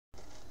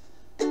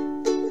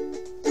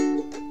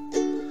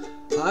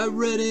I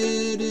read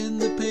it in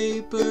the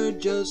paper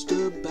just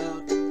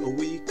about a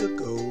week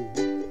ago.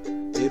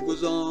 It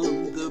was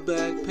on the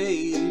back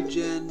page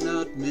and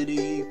not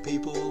many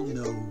people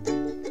know.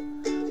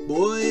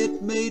 Boy,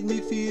 it made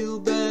me feel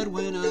bad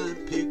when I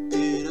picked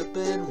it up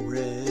and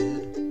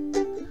read,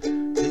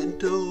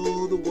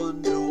 Pinto the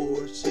Wonder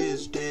Horse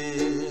is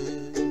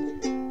dead.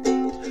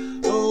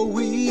 Oh,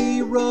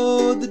 we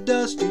rode the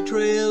dusty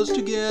trails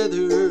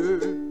together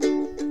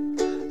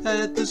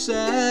at the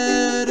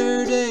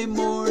Saturday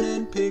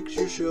morning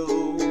picture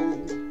show.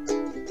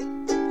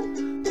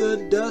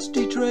 The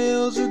dusty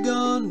trails are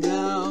gone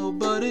now,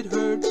 but it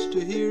hurts to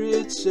hear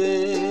it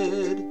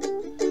said,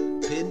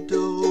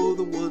 Pinto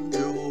the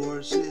Wonder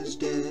Horse is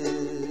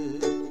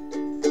dead.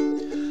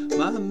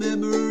 My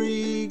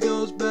memory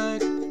goes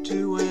back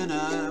to when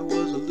I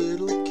was a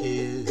little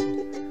kid.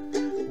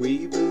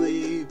 We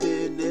believed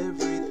in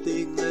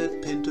everything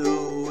that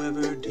Pinto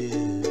ever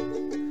did.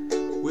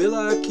 Will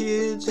our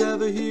kids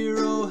have a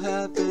hero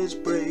half as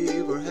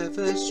brave or half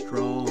as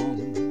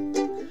strong?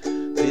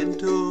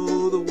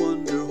 Pinto the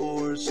Wonder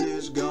Horse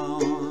is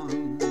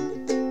gone.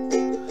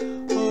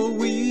 Oh,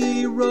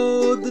 we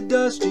rode the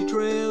dusty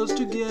trails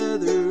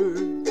together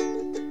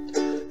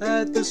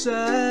at the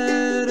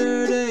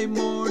Saturday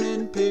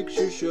morning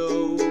picture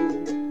show.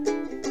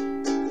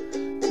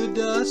 The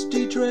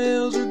dusty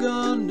trails are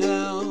gone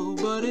now,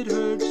 but it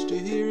hurts to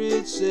hear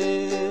it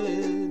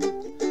said,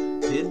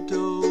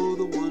 Pinto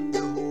the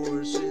Wonder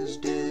Horse is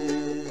dead.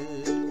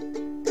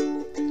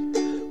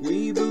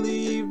 We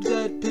believed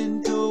that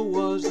Pinto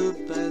was the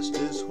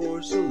fastest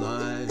horse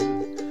alive.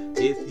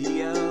 If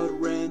he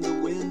outran the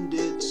wind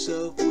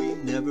itself, we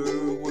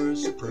never were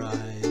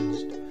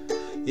surprised.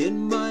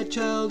 In my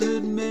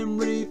childhood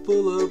memory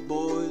full of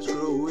boys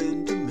grow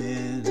into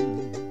men,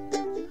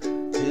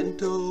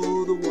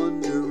 Pinto the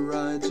Wonder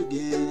rides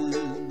again.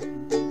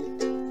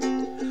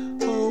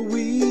 Oh,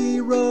 we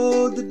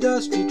rode the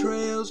dusty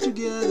trails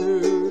together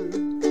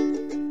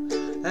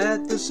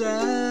at the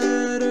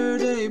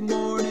Saturday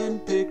morning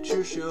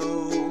picture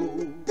show.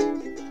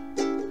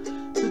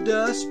 The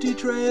dusty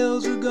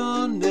trails are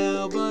gone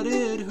now, but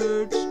it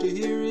hurts to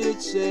hear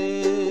it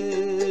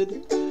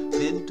said,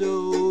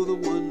 Pinto